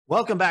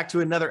Welcome back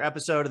to another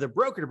episode of the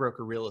Broker to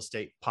Broker Real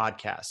Estate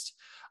Podcast.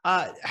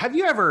 Have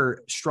you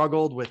ever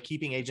struggled with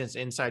keeping agents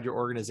inside your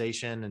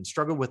organization and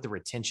struggled with the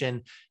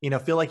retention?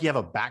 Feel like you have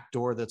a back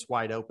door that's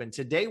wide open.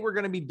 Today, we're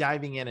going to be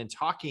diving in and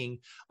talking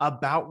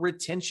about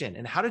retention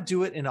and how to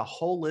do it in a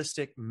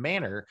holistic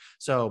manner.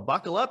 So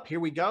buckle up. Here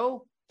we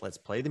go. Let's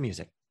play the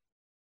music.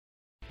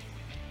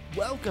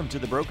 Welcome to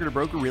the Broker to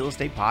Broker Real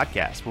Estate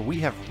Podcast, where we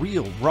have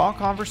real, raw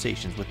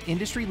conversations with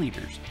industry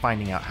leaders,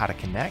 finding out how to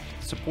connect,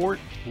 support,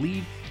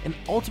 lead, and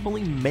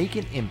ultimately make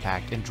an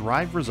impact and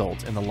drive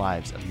results in the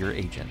lives of your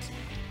agents.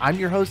 I'm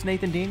your host,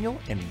 Nathan Daniel,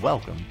 and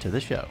welcome to the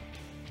show.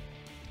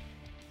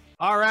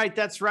 All right,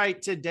 that's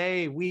right.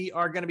 Today, we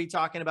are going to be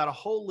talking about a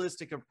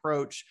holistic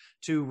approach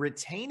to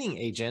retaining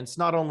agents.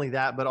 Not only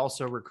that, but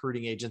also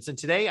recruiting agents. And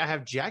today, I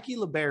have Jackie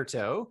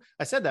Liberto.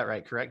 I said that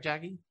right, correct,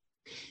 Jackie?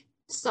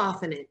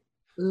 Soften it.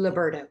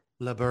 Liberto.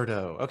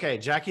 Okay,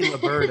 Jackie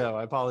Liberto.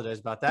 I apologize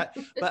about that.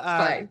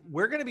 But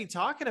we're going to be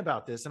talking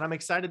about this, and I'm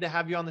excited to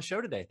have you on the show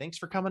today. Thanks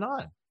for coming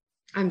on.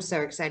 I'm so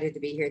excited to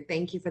be here.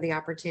 Thank you for the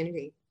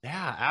opportunity.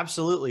 Yeah,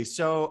 absolutely.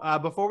 So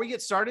before we get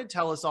started,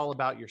 tell us all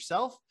about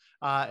yourself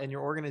and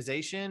your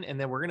organization, and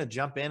then we're going to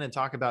jump in and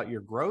talk about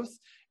your growth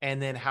and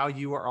then how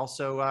you are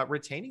also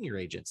retaining your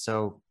agents.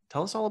 So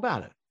tell us all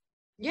about it.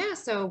 Yeah,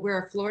 so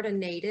we're a Florida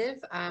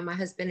native. My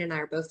husband and I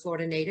are both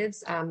Florida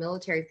natives,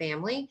 military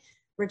family.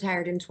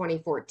 Retired in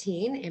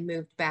 2014 and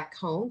moved back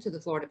home to the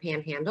Florida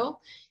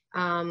Panhandle.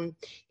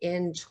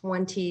 In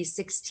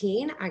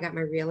 2016, I got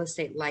my real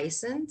estate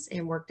license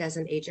and worked as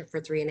an agent for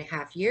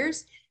 3.5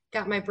 years.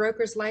 Got my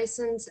broker's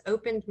license,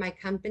 opened my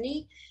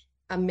company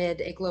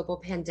amid a global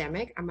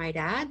pandemic, I might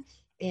add.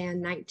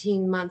 And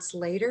 19 months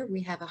later,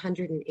 we have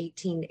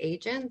 118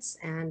 agents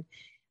and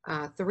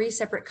 3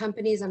 separate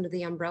companies under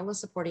the umbrella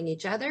supporting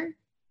each other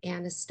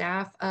and a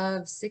staff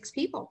of 6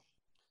 people.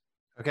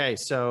 Okay,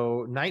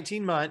 so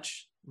 19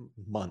 months,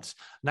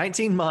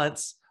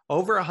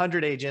 over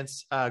 100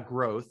 agents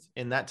growth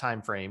in that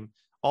time frame.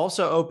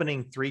 Also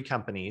opening 3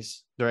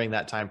 companies during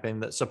that time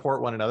frame that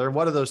support one another.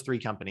 What are those 3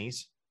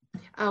 companies?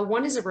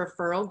 One is a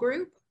referral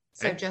group.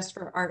 So Okay. just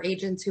for our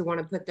agents who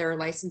want to put their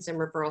license in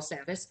referral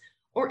status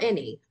or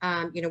any,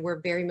 we're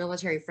a very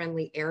military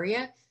friendly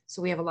area.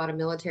 So we have a lot of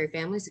military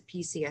families at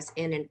PCS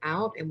in and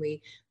out, and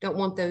we don't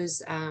want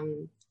those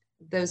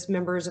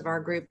members of our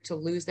group to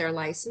lose their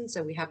license.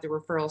 So we have the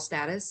referral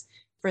status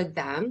for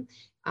them.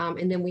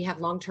 And then we have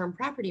long-term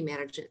property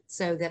management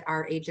so that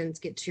our agents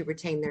get to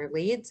retain their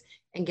leads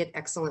and get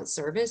excellent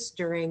service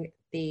during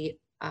the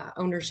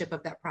ownership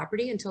of that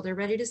property until they're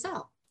ready to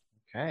sell.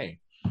 Okay.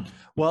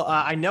 Well,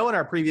 I know in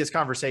our previous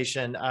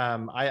conversation,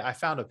 I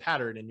found a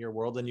pattern in your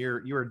world, and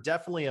you are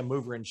definitely a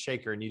mover and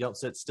shaker, and you don't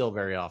sit still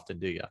very often,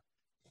 do you?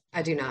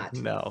 I do not.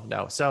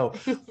 No. So,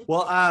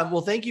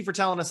 well, thank you for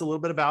telling us a little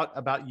bit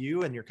about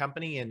you and your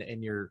company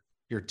and your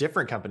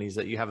different companies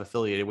that you have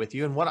affiliated with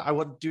you. And what I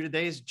would do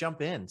today is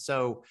jump in.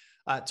 So,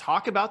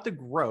 talk about the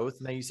growth.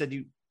 Now, you said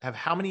you have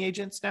how many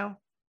agents now?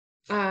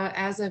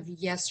 As of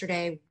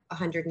yesterday,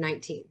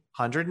 119.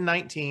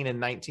 119 in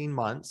 19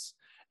 months.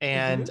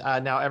 And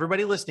now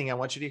everybody listening, I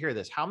want you to hear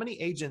this. How many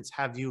agents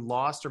have you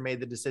lost or made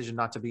the decision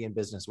not to be in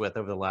business with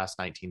over the last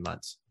 19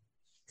 months?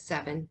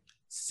 7.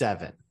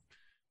 7.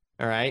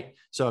 All right.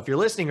 So if you're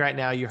listening right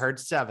now, you heard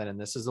 7. And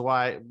this is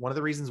one of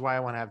the reasons why I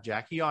want to have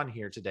Jackie on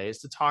here today is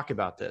to talk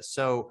about this.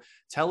 So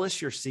tell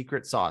us your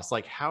secret sauce.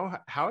 Like how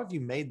have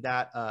you made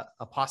that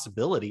a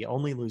possibility,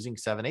 only losing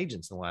 7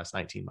 agents in the last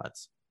 19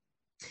 months?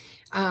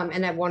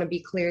 And I want to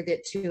be clear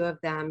that 2 of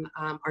them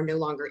are no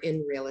longer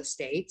in real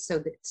estate.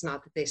 So it's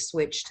not that they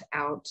switched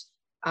out.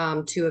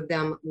 2 of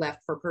them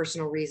left for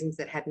personal reasons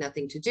that had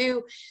nothing to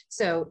do.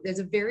 So there's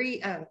a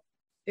very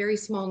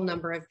small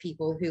number of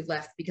people who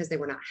left because they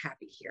were not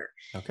happy here.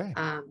 Okay.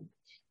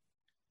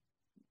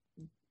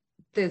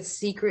 The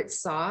secret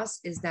sauce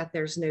is that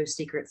there's no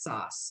secret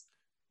sauce.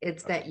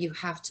 It's that you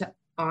have to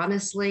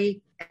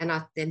honestly and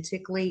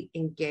authentically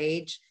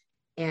engage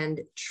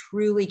and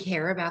truly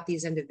care about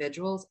these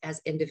individuals as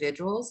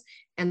individuals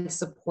and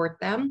support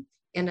them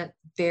in a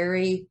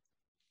very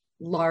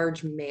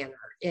large manner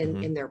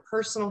in their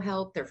personal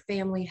health, their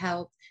family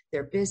health,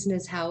 their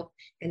business health.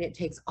 And it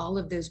takes all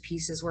of those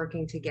pieces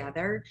working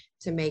together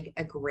to make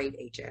a great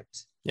agent.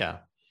 Yeah.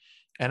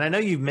 And I know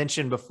you've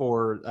mentioned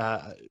before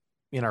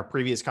in our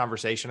previous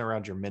conversation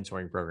around your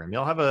mentoring program,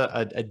 you'll have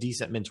a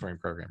decent mentoring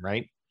program,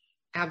 right?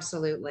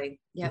 Absolutely.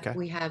 Yeah. Okay.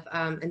 We have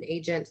an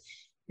agent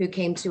who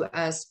came to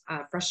us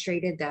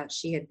frustrated that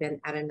she had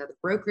been at another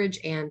brokerage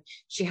and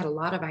she had a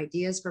lot of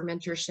ideas for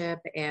mentorship.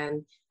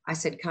 And I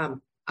said,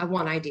 come, I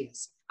want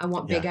ideas. I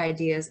want big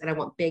ideas and I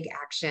want big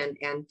action.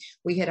 And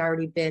we had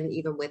already been,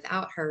 even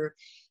without her,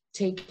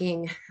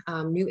 taking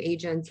new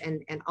agents.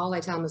 And all I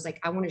tell them is like,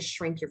 I want to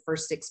shrink your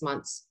first 6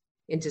 months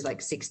into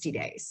like 60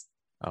 days.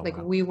 Oh, like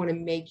wow. We want to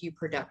make you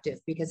productive,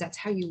 because that's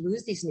how you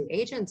lose these new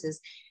agents is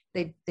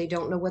they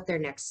don't know what their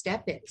next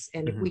step is.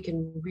 And if we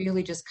can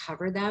really just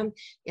cover them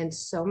in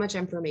so much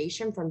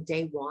information from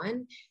day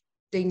one,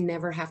 they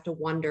never have to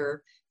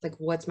wonder like,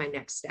 what's my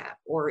next step?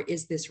 Or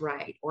is this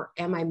right? Or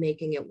am I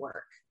making it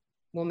work?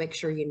 we'll make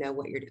sure you know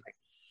what you're doing.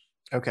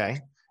 Okay.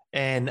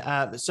 And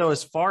so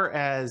as far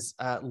as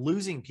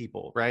losing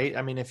people, right?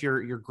 I mean, if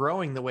you're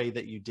growing the way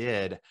that you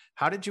did,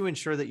 how did you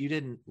ensure that you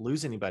didn't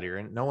lose anybody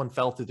or no one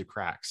fell through the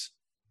cracks?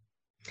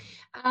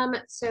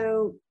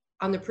 So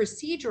on the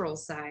procedural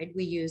side,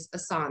 we use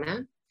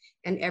Asana,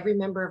 and every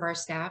member of our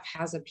staff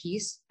has a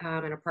piece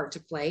and a part to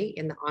play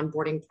in the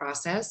onboarding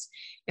process.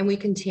 And we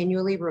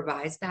continually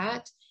revise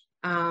that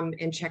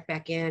and check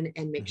back in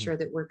and make sure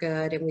that we're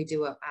good. And we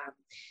do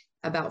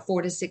about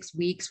 4 to 6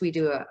 weeks, we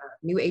do a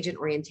new agent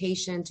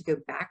orientation to go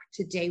back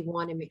to day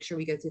one and make sure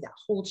we go through that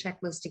whole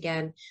checklist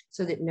again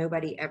so that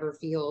nobody ever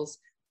feels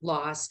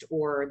lost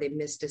or they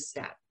missed a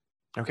step.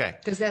 Okay.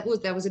 Because that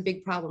was a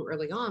big problem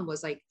early on,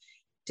 was like,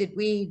 did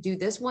we do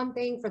this one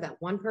thing for that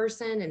one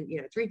person? And,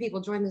 3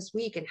 people joined this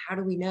week, and how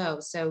do we know?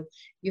 So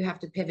you have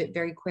to pivot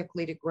very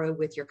quickly to grow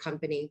with your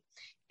company.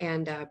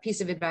 And a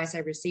piece of advice I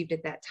received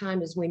at that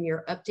time is, when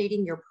you're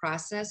updating your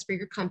process for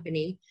your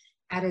company,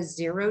 add a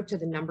 0 to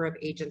the number of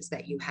agents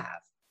that you have.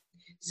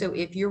 So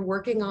if you're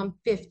working on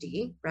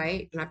 50,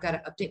 right, and I've got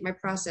to update my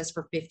process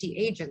for 50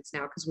 agents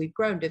now because we've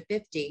grown to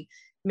 50,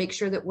 make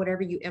sure that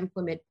whatever you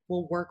implement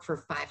will work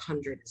for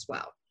 500 as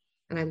well.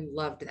 And I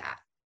loved that.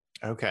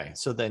 Okay.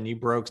 So then you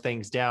broke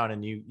things down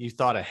and you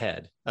thought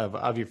ahead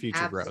of your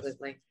future growth.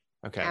 Absolutely.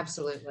 Okay.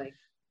 Absolutely.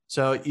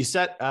 So you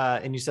said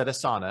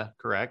Asana,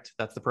 correct?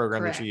 That's the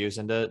program Correct. that you're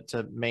using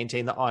to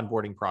maintain the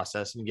onboarding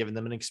process and giving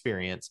them an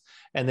experience.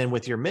 And then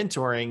with your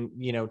mentoring,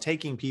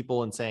 taking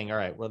people and saying, all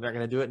right, well, they're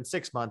going to do it in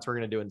 6 months. We're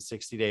going to do it in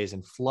 60 days,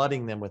 and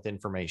flooding them with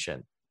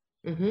information.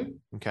 Mm-hmm.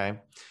 Okay.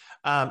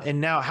 And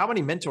now, how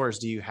many mentors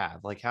do you have?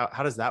 Like,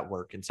 how does that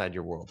work inside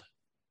your world?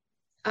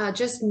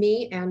 Just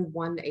me and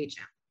one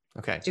agent.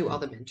 Okay. Do all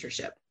the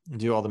mentorship.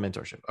 Do all the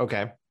mentorship.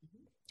 Okay.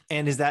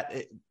 And is that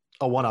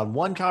a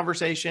one-on-one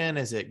conversation?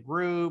 Is it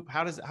group?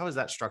 How does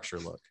that structure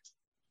look?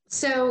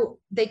 So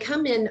they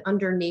come in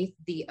underneath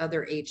the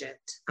other agent.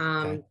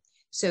 Okay.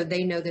 So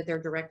they know that their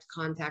direct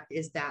contact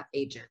is that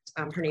agent.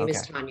 Her name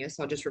is Tanya,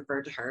 so I'll just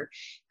refer to her.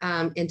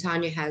 And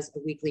Tanya has a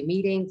weekly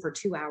meeting for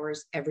 2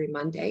 hours every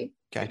Monday.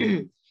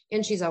 Okay.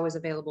 And she's always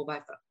available by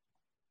phone.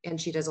 And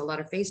she does a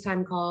lot of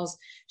FaceTime calls.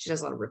 She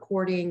does a lot of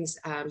recordings.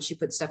 She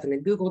puts stuff in the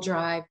Google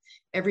Drive.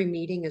 Every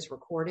meeting is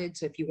recorded.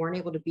 So if you weren't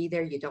able to be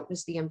there, you don't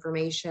miss the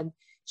information.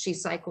 She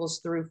cycles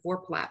through 4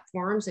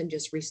 platforms and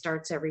just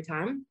restarts every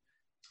time.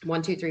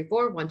 1, 2, 3,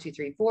 4, 1, 2,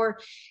 3, 4,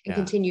 and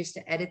continues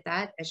to edit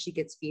that as she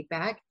gets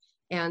feedback.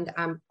 And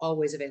I'm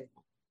always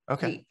available.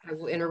 Okay. I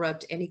will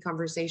interrupt any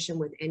conversation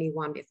with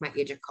anyone if my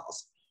agent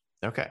calls.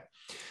 Okay.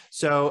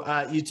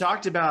 So you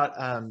talked about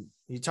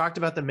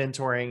the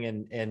mentoring,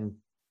 and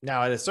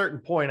now at a certain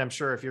point, I'm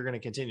sure if you're going to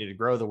continue to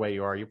grow the way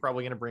you are, you're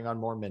probably going to bring on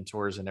more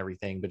mentors and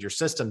everything, but your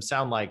systems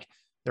sound like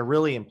they're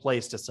really in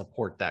place to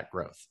support that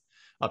growth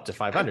up to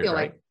 500,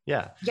 right?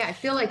 Yeah, I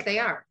feel like they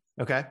are.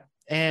 Okay.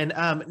 And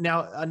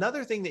now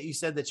another thing that you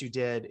said that you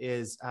did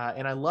is,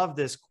 and I love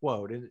this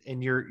quote,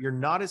 and you're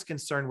not as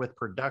concerned with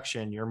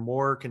production, you're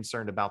more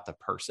concerned about the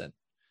person.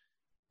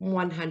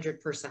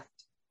 100%.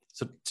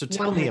 So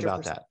tell 100%. Me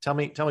about that. Tell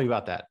me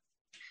about that.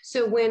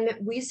 So when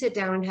we sit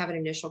down and have an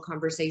initial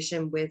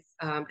conversation with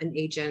an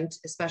agent,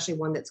 especially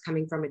one that's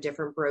coming from a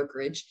different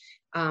brokerage,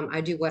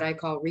 I do what I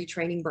call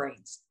retraining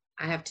brains.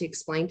 I have to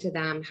explain to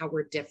them how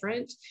we're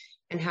different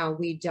and how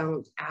we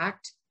don't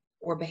act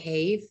or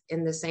behave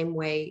in the same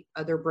way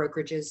other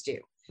brokerages do,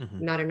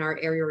 not in our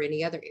area or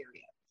any other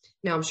area.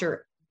 Now, I'm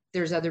sure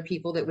there's other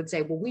people that would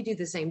say, well, we do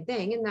the same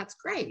thing, and that's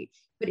great.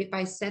 But if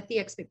I set the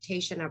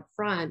expectation up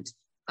front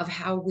of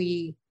how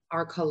we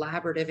are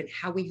collaborative and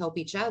how we help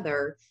each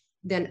other,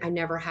 then I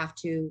never have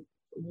to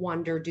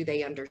wonder, do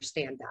they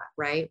understand that,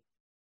 right?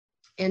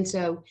 And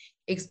so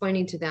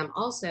explaining to them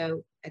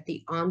also at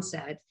the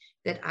onset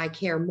that I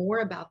care more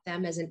about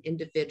them as an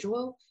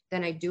individual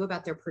than I do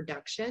about their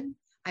production.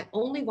 I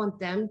only want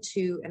them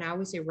to, and I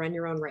always say, run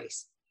your own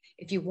race.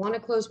 If you want to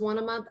close 1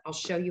 a month, I'll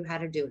show you how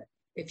to do it.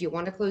 If you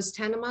want to close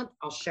 10 a month,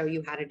 I'll show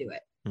you how to do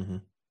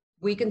it.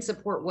 We can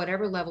support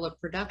whatever level of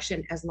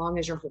production as long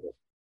as you're whole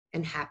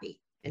and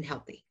happy and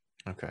healthy.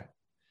 Okay.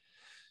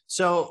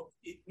 So,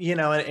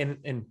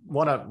 and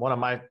one of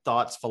my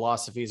thoughts,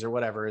 philosophies, or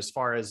whatever, as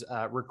far as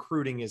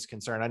recruiting is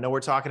concerned, I know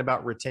we're talking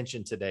about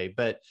retention today,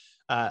 but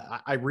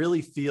I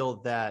really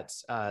feel that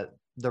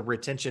the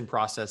retention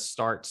process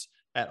starts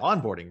at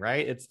onboarding,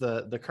 right? It's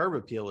the curb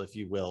appeal, if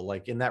you will,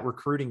 like in that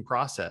recruiting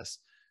process.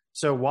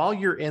 So while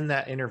you're in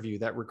that interview,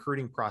 that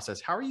recruiting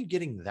process, how are you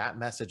getting that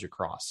message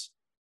across?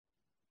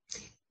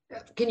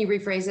 Can you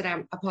rephrase it?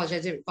 I apologize,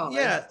 I didn't follow.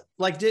 Yeah,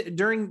 like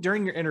during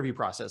your interview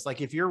process, like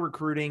if you're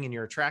recruiting and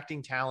you're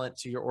attracting talent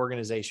to your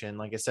organization,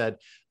 like I said,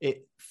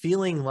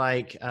 feeling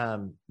like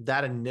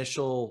that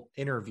initial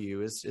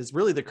interview is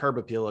really the curb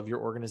appeal of your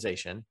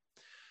organization.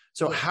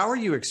 So yes. How are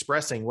you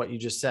expressing what you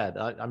just said?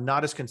 I'm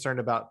not as concerned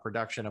about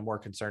production. I'm more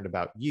concerned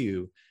about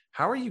you.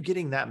 How are you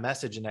getting that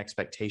message and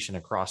expectation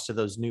across to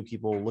those new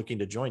people looking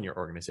to join your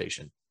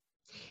organization?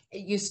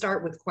 You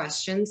start with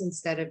questions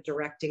instead of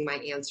directing my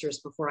answers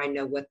before I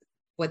know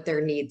what their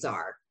needs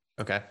are.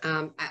 Okay.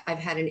 I've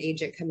had an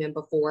agent come in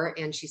before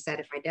and she sat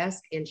at my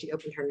desk and she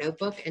opened her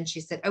notebook and she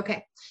said,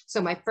 okay,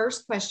 so my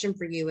first question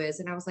for you is,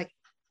 and I was like,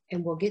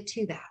 and we'll get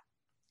to that.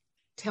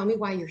 Tell me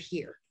why you're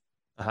here.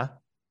 Uh-huh.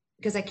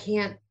 Because I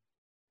can't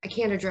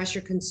address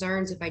your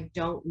concerns if I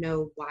don't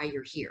know why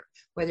you're here,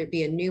 whether it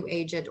be a new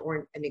agent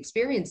or an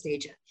experienced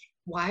agent.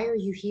 Why are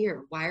you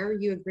here? Why are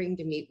you agreeing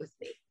to meet with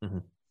me? Mm-hmm.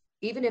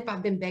 Even if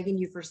I've been begging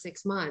you for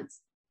 6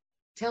 months,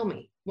 tell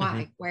me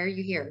why. Why are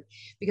you here?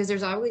 Because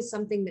there's always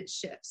something that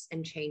shifts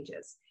and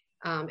changes.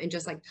 And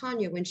just like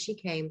Tanya, when she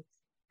came,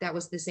 that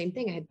was the same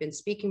thing. I had been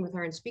speaking with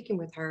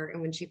her.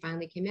 And when she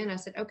finally came in, I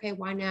said, okay,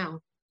 why now?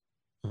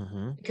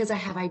 Because I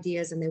have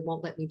ideas and they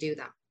won't let me do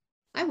them.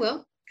 I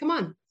will. Come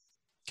on.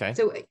 Okay.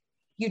 So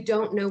you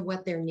don't know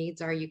what their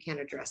needs are. You can't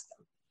address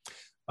them.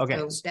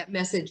 Okay. So that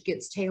message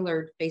gets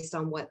tailored based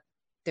on what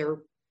their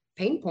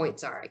pain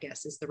points are, I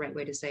guess is the right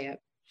way to say it.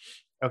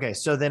 Okay.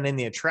 So then in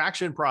the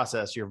attraction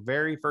process, your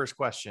very first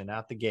question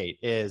out the gate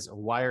is,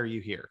 why are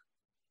you here?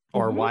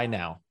 Or why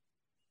now?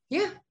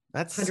 Yeah.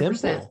 That's 100%.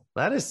 simple.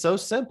 That is so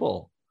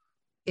simple.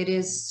 It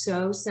is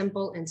so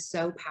simple and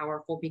so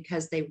powerful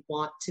because they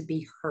want to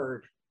be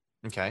heard.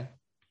 Okay.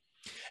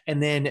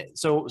 And then,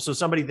 so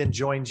somebody then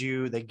joins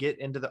you, they get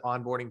into the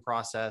onboarding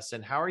process,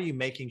 and how are you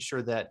making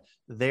sure that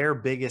their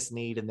biggest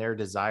need and their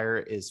desire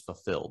is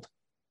fulfilled?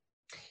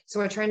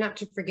 So I try not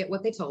to forget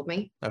what they told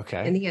me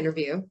Okay. in the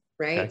interview,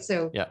 right? Okay.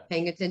 So Yeah.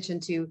 paying attention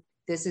to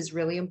this is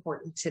really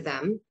important to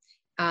them.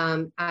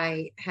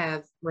 I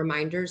have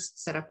reminders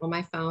set up on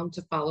my phone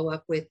to follow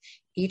up with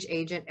each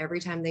agent every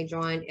time they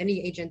join.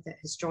 Any agent that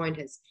has joined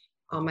has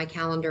on my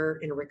calendar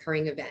in a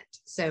recurring event.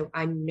 So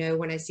I know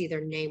when I see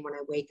their name when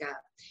I wake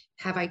up,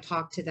 have I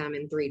talked to them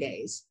in 3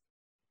 days?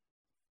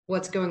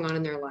 What's going on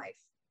in their life?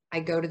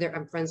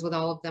 I'm friends with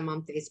all of them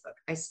on Facebook.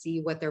 I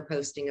see what they're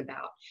posting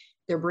about.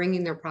 They're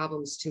bringing their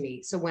problems to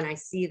me. So when I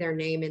see their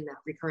name in that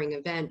recurring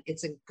event,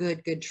 it's a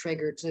good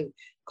trigger to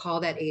call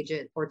that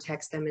agent or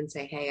text them and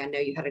say, hey, I know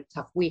you had a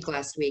tough week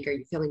last week. Are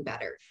you feeling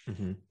better?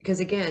 Because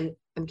again,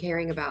 I'm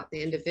caring about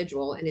the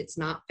individual and it's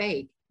not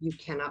fake. You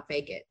cannot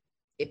fake it.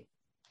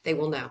 They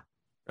will know.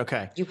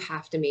 Okay. You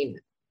have to mean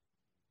it.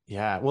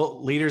 Yeah.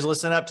 Well, leaders,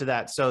 listen up to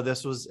that. So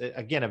this was,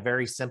 again, a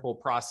very simple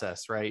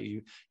process, right?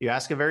 You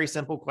ask a very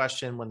simple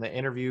question. When the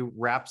interview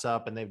wraps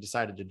up and they've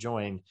decided to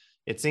join,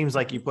 it seems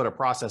like you put a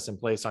process in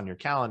place on your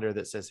calendar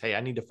that says, hey,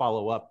 I need to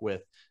follow up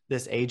with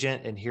this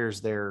agent and here's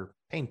their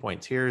pain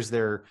points. Here's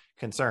their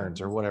concerns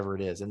or whatever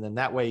it is. And then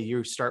that way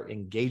you start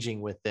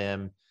engaging with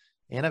them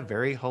in a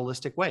very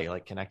holistic way,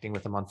 like connecting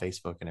with them on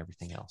Facebook and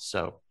everything else.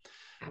 So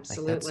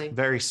absolutely, that's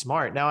very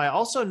smart. Now, I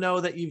also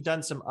know that you've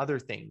done some other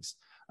things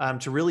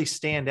to really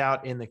stand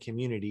out in the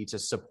community to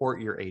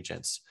support your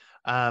agents.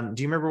 Do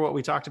you remember what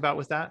we talked about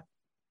with that?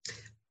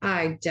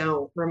 I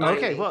don't remember.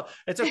 Okay, well,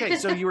 it's okay.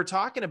 So you were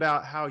talking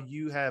about how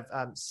you have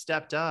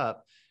stepped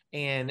up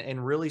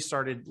and really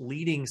started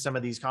leading some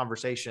of these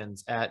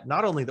conversations at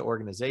not only the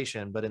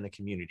organization, but in the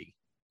community.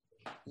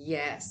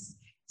 Yes.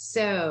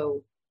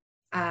 So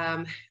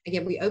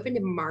again, we opened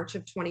in March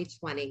of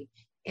 2020.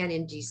 And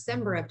in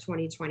December of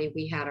 2020,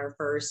 we had our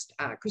first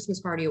Christmas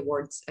Party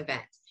Awards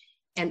event.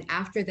 And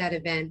after that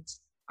event,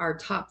 our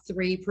top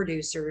 3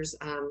 producers,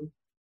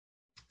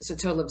 so a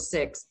total of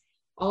 6,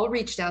 all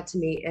reached out to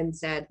me and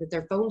said that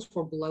their phones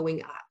were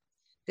blowing up,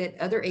 that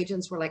other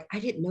agents were like, I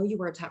didn't know you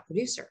were a top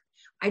producer.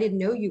 I didn't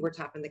know you were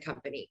top in the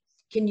company.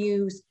 Can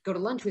you go to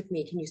lunch with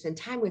me? Can you spend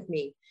time with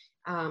me?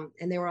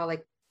 And they were all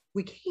like,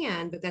 we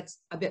can, but that's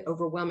a bit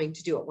overwhelming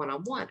to do it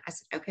one-on-one. I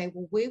said, okay,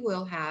 well, we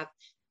will have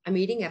a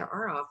meeting at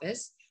our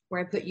office where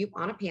I put you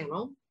on a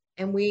panel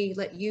and we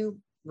let you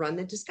run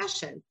the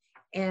discussion.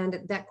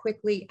 And that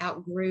quickly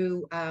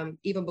outgrew,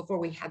 even before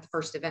we had the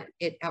first event,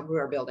 it outgrew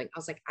our building. I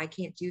was like, I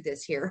can't do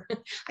this here.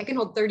 I can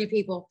hold 30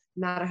 people,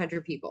 not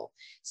 100 people.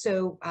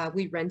 So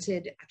we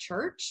rented a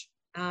church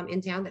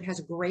in town that has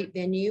a great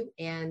venue.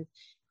 And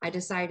I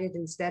decided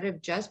instead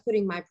of just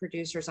putting my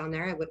producers on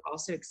there, I would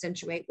also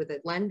accentuate with a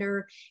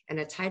lender and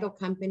a title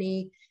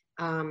company.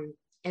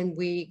 And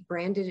we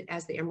branded it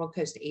as the Emerald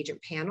Coast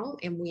Agent Panel.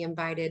 And we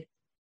invited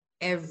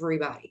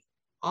everybody,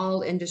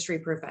 all industry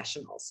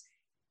professionals.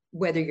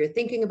 Whether you're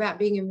thinking about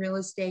being in real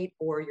estate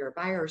or you're a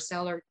buyer or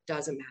seller,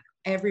 doesn't matter.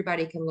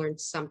 Everybody can learn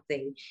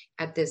something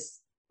at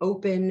this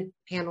open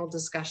panel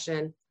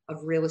discussion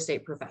of real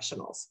estate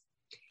professionals.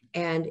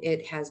 And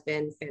it has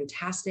been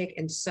fantastic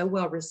and so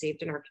well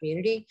received in our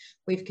community.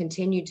 We've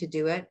continued to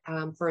do it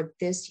for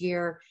this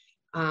year.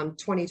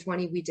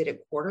 2020, we did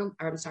it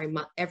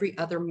every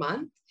other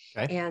month.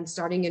 Okay. And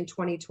starting in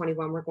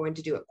 2021, we're going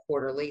to do it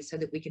quarterly so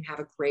that we can have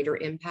a greater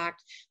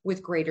impact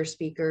with greater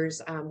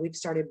speakers. We've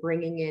started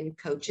bringing in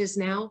coaches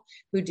now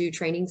who do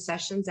training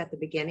sessions at the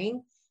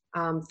beginning.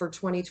 For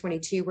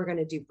 2022, we're going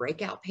to do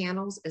breakout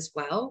panels as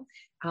well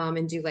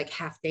and do like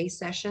half-day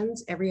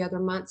sessions every other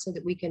month so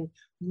that we can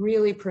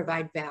really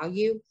provide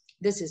value.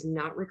 This is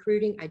not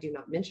recruiting. I do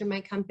not mention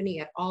my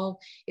company at all.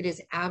 It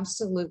is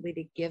absolutely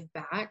to give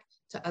back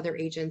to other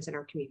agents in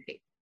our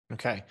community.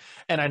 Okay.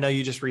 And I know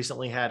you just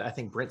recently had, I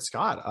think, Brent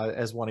Scott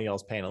as one of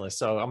y'all's panelists.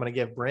 So I'm going to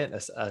give Brent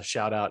a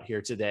shout out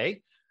here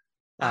today.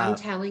 I'm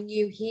telling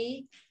you,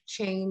 he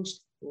changed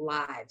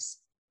lives.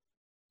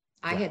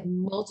 I had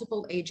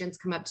multiple agents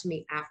come up to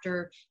me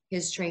after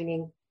his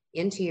training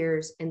in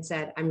tears and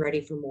said, I'm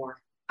ready for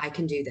more. I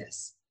can do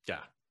this. Yeah.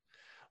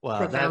 Well,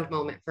 profound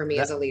moment for me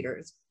as a leader.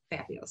 It's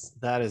fabulous.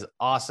 That is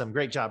awesome.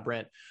 Great job,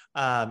 Brent.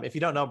 If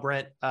you don't know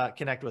Brent,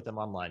 connect with him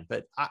online.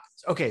 But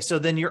okay, so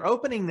then you're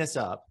opening this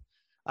up.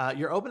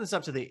 You're opening this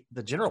up to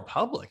the general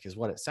public is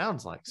what it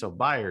sounds like. So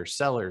buyers,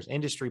 sellers,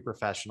 industry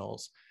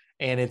professionals,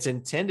 and it's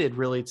intended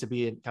really to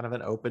be kind of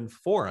an open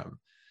forum.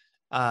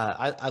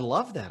 I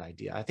love that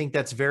idea. I think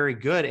that's very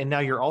good. And now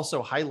you're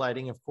also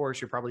highlighting, of course,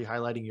 you're probably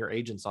highlighting your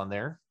agents on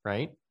there,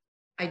 right?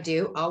 I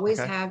do always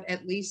have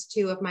at least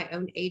 2 of my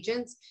own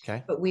agents,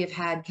 but we have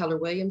had Keller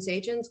Williams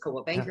agents,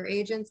 Coldwell Banker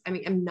agents. I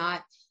mean, I'm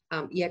not,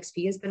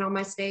 EXP has been on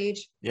my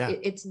stage.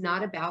 It's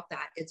not about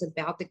that. It's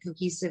about the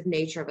cohesive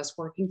nature of us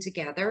working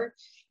together.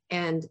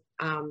 And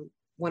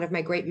one of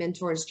my great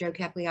mentors, Joe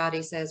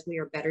Capliotti, says we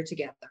are better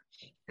together.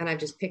 And I've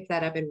just picked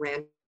that up and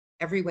ran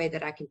every way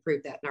that I can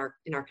prove that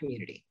in our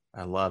community.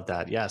 I love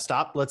that. Yeah.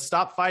 Let's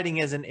stop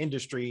fighting as an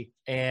industry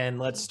and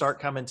let's start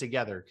coming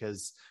together,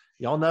 because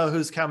y'all know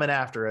who's coming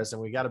after us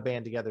and we got to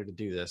band together to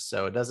do this.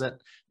 So it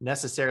doesn't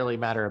necessarily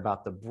matter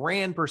about the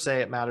brand per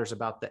se. It matters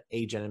about the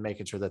agent and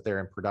making sure that they're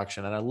in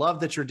production. And I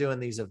love that you're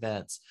doing these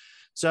events.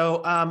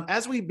 So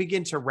as we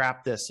begin to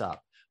wrap this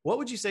up, what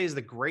would you say is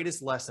the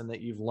greatest lesson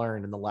that you've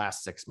learned in the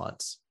last 6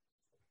 months?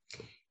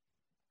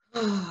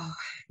 Oh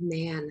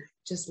man,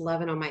 just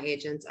loving on my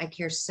agents. I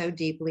care so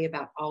deeply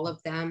about all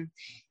of them.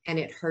 And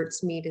it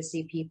hurts me to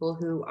see people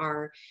who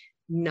are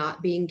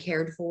not being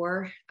cared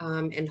for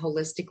and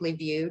holistically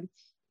viewed.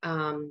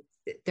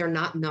 They're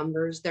not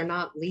numbers, they're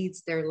not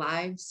leads, they're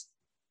lives,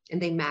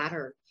 and they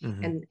matter.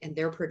 And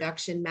their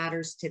production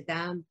matters to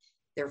them,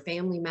 their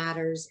family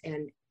matters.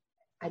 And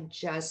I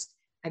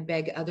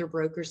beg other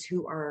brokers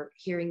who are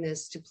hearing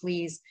this to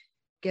please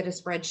get a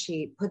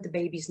spreadsheet, put the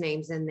babies'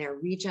 names in there,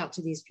 reach out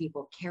to these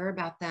people, care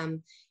about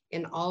them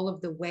in all of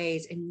the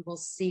ways, and you will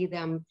see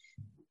them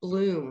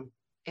bloom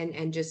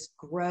and just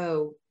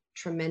grow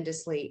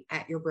tremendously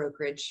at your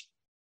brokerage.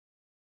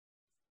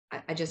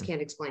 I just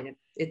can't explain it.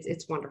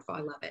 It's wonderful.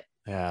 I love it.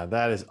 Yeah,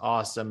 that is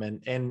awesome.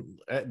 And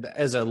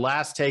as a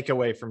last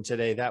takeaway from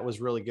today, that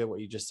was really good what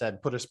you just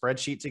said. Put a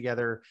spreadsheet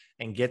together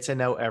and get to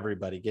know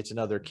everybody, get to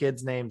know their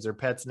kids' names, their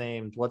pets'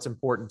 names, what's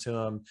important to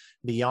them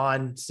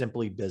beyond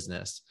simply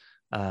business,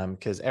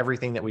 because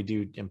everything that we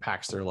do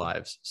impacts their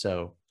lives.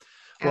 So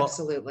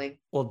absolutely.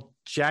 Well,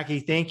 Jackie,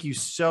 thank you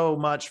so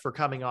much for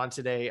coming on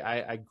today.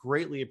 I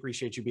greatly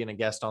appreciate you being a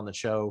guest on the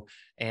show,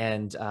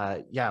 and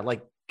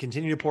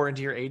continue to pour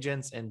into your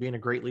agents and being a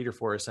great leader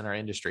for us in our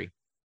industry.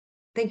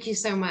 Thank you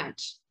so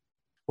much.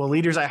 Well,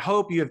 leaders, I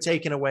hope you have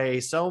taken away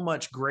so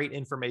much great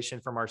information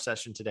from our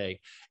session today.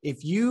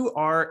 If you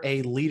are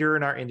a leader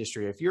in our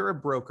industry, if you're a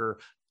broker,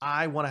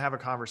 I want to have a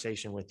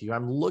conversation with you.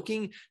 I'm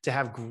looking to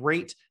have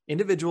great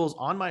individuals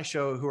on my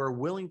show who are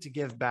willing to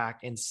give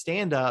back and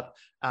stand up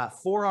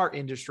for our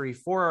industry,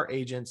 for our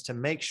agents, to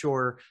make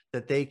sure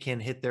that they can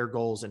hit their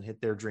goals and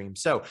hit their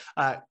dreams. So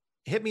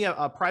hit me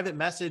a private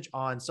message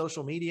on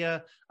social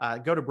media.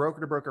 Go to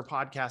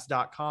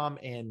broker-to-broker-podcast.com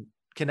and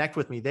connect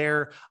with me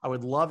there. I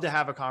would love to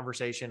have a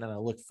conversation, and I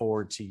look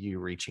forward to you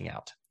reaching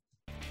out.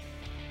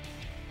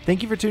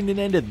 Thank you for tuning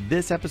in to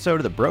this episode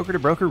of the Broker to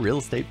Broker Real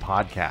Estate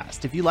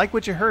Podcast. If you like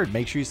what you heard,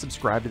 make sure you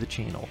subscribe to the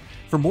channel.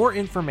 For more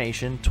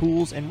information,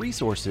 tools, and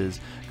resources,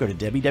 go to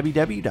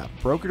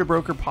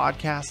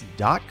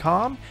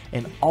www.broker-to-broker-podcast.com,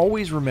 and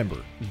always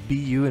remember, be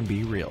you and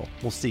be real.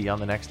 We'll see you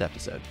on the next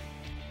episode.